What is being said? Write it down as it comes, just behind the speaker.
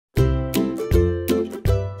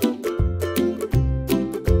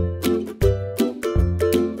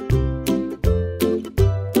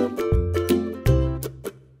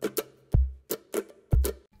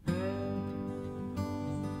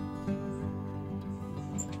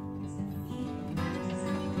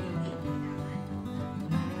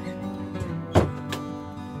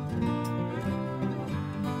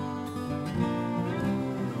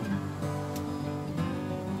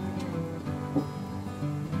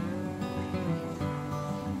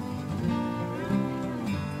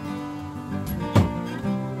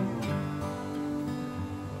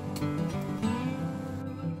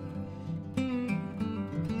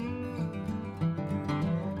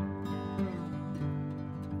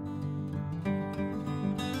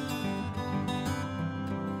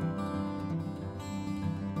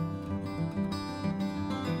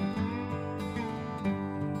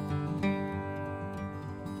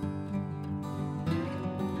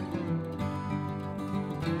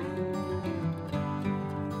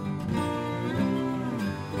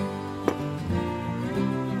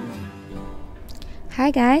Hi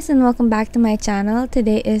guys and welcome back to my channel.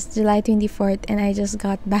 Today is July 24th and I just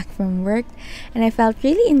got back from work and I felt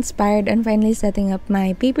really inspired on finally setting up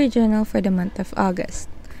my paper journal for the month of August.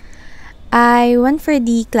 I went for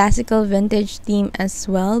the classical vintage theme as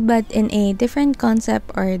well, but in a different concept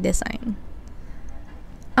or design.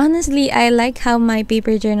 Honestly, I like how my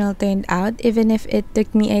paper journal turned out, even if it took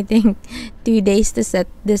me I think 2 days to set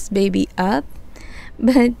this baby up.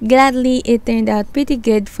 But gladly, it turned out pretty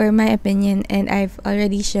good for my opinion, and I've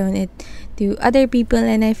already shown it to other people,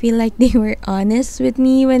 and I feel like they were honest with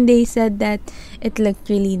me when they said that it looked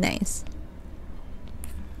really nice.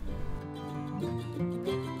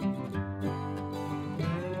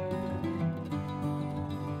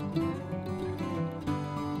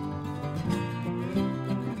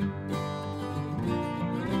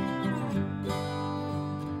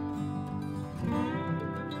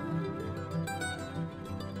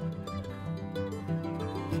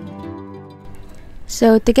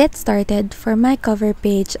 So to get started, for my cover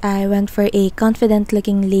page, I went for a confident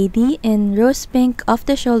looking lady in rose pink off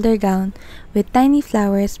the shoulder gown with tiny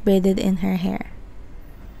flowers braided in her hair.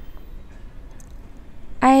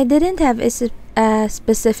 I didn't have a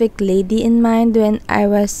specific lady in mind when I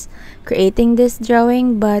was creating this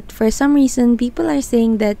drawing, but for some reason people are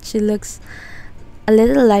saying that she looks a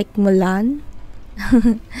little like Mulan.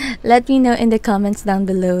 Let me know in the comments down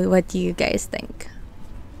below what you guys think.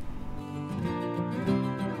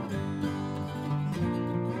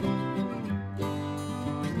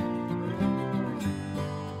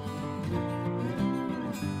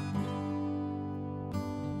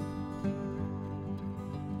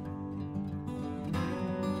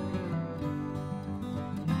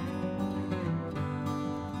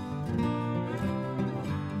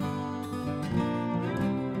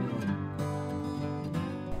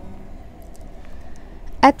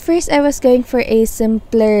 At first, I was going for a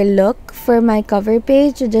simpler look for my cover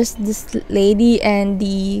page, just this lady and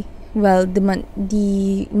the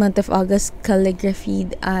month of August calligraphy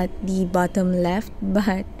at the bottom left.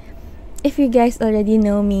 But if you guys already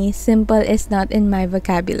know me, simple is not in my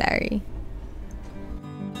vocabulary.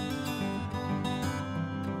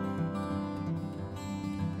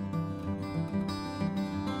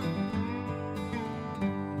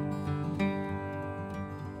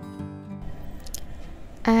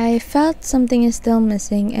 I felt something is still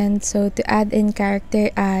missing, and so to add in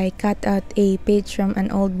character, I cut out a page from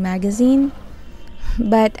an old magazine.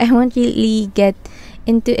 But I won't really get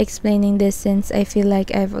into explaining this since I feel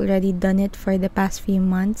like I've already done it for the past few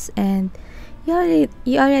months and you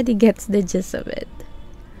already gets the gist of it.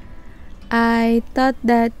 I thought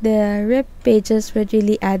that the ripped pages would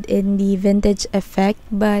really add in the vintage effect,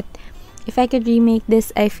 but if I could remake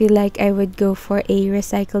this, I feel like I would go for a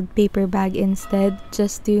recycled paper bag instead,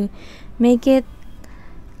 just to make it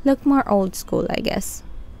look more old school, I guess.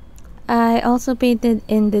 I also painted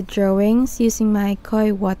in the drawings using my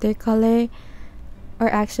koi watercolor, or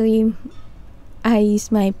actually, I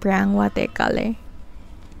used my prang watercolor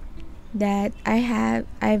that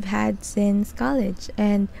I've had since college.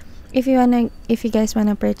 And if you guys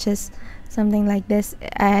wanna purchase something like this,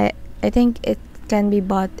 I think it can be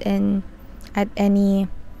bought in at any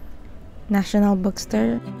national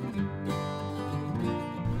bookstore.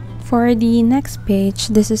 For the next page,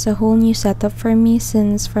 this is a whole new setup for me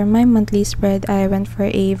since for my monthly spread, I went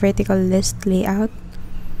for a vertical list layout.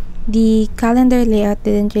 The calendar layout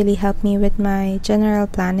didn't really help me with my general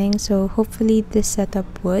planning, so hopefully this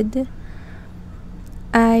setup would.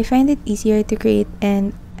 I find it easier to create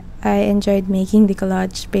and I enjoyed making the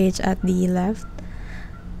collage page at the left.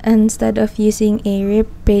 Instead of using a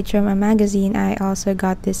ripped page from a magazine, I also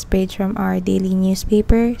got this page from our daily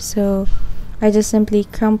newspaper, so I just simply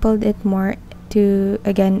crumpled it more to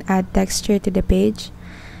again add texture to the page.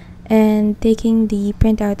 And taking the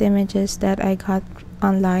printout images that I got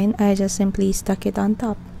online, I just simply stuck it on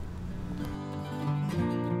top.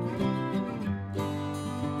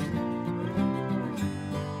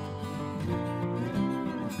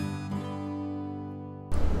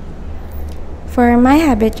 For my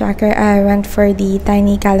habit tracker, I went for the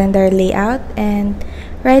tiny calendar layout, and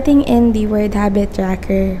writing in the word habit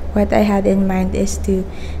tracker, what I had in mind is to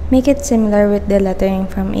make it similar with the lettering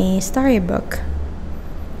from a storybook.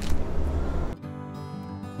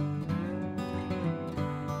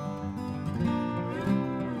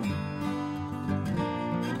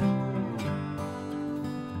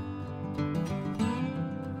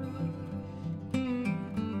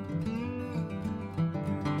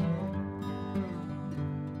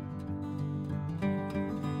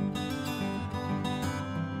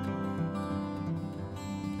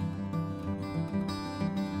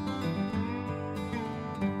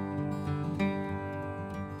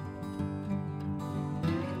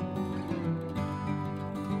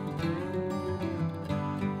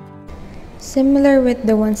 Similar with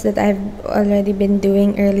the ones that I've already been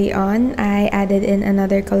doing early on, I added in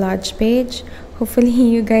another collage page. Hopefully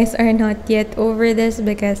you guys are not yet over this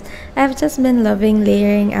because I've just been loving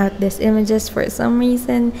layering out these images for some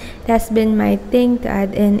reason. It has been my thing to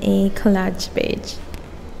add in a collage page.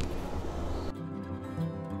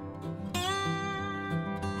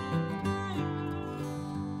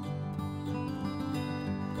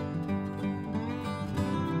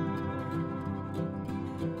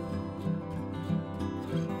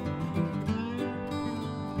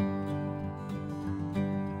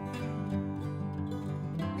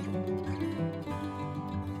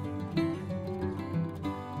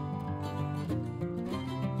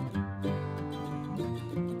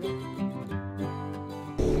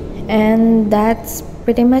 And that's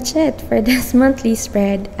pretty much it for this monthly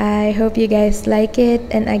spread. I hope you guys like it,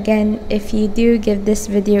 and again, if you do, give this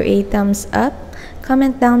video a thumbs up,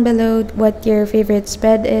 comment down below what your favorite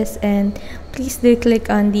spread is, and please do click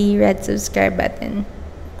on the red subscribe button.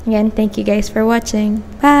 Again, thank you guys for watching.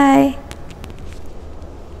 Bye!